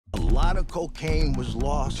lot of cocaine was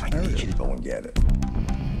lost. I need you to go and get it.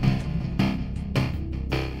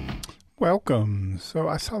 Welcome. So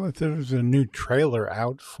I saw that there was a new trailer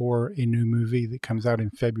out for a new movie that comes out in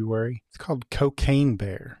February. It's called Cocaine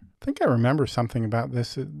Bear. I think I remember something about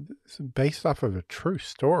this. It's based off of a true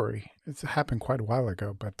story. It's happened quite a while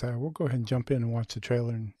ago, but we'll go ahead and jump in and watch the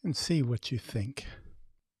trailer and see what you think.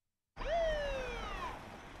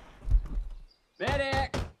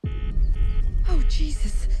 Medic! Oh,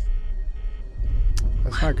 Jesus.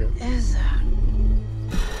 That's not good. What is that?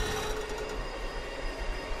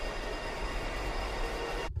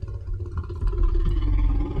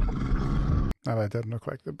 Now that doesn't look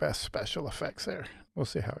like the best special effects there. We'll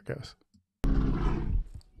see how it goes.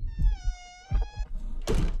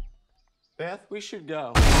 Beth, we should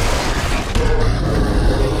go.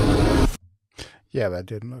 Yeah, that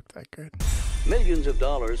didn't look that good. Millions of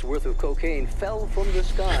dollars worth of cocaine fell from the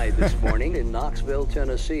sky this morning in Knoxville,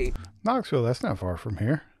 Tennessee. Knoxville, that's not far from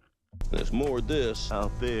here. There's more of this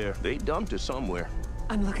out there. They dumped it somewhere.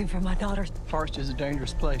 I'm looking for my daughter. Forest is a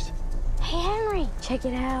dangerous place. Hey, Henry, check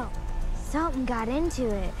it out. Something got into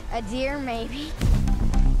it. A deer, maybe?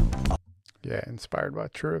 Yeah, inspired by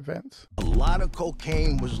true events. A lot of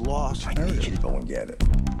cocaine was lost. I need you to go and get it.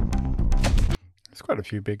 There's quite a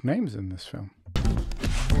few big names in this film.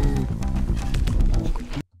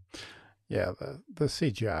 Yeah, the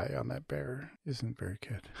CGI on that bear isn't very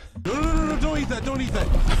good. No, don't eat that, don't eat that.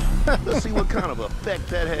 Let's see what kind of effect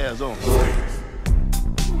that has on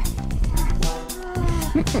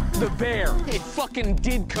The bear! It fucking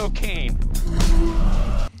did cocaine!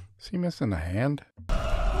 Is he missing a hand?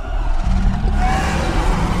 A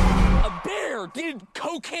bear did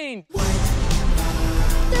cocaine!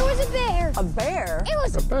 There was a bear. A bear? It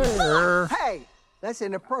was A bear! Hey, that's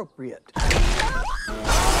inappropriate.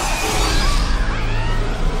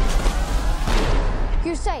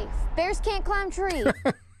 You're safe. Bears can't climb trees.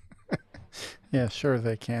 Yeah, sure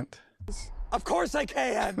they can't. Of course I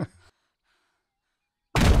can!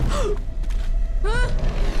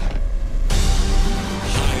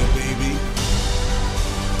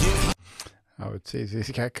 Oh, it's easy. He's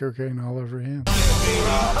got cocaine all over him.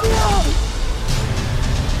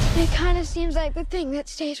 It kind of seems like the thing that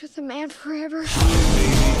stays with a man forever.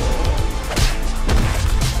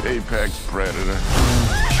 Apex predator.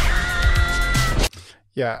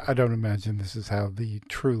 Yeah, I don't imagine this is how the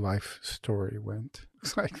true life story went.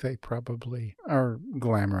 Looks like they probably are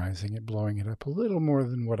glamorizing it, blowing it up a little more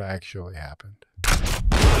than what actually happened.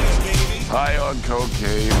 High on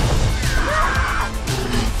cocaine.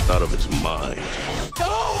 Out of its mind.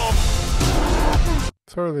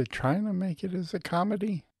 So are they trying to make it as a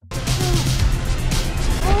comedy?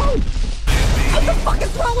 Oh! What the fuck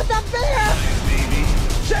is wrong with that bear?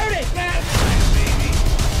 Shoot it, man!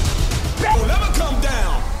 We'll never come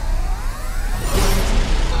down!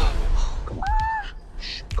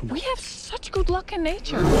 We have such good luck in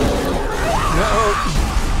nature.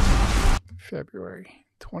 February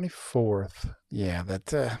 24th. Yeah,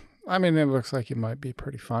 that, I mean, it looks like it might be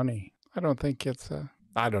pretty funny. I don't think it's,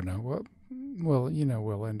 I don't know. Well, you know,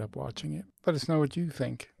 we'll end up watching it. Let us know what you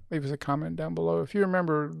think. Leave us a comment down below if you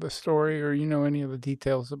remember the story or you know any of the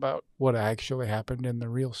details about what actually happened in the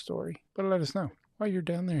real story. But let us know. While you're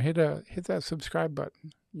down there, hit that subscribe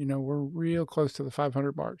button. You know, we're real close to the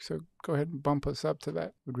 500 mark, so go ahead and bump us up to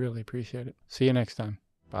that. We'd really appreciate it. See you next time.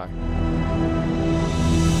 Bye.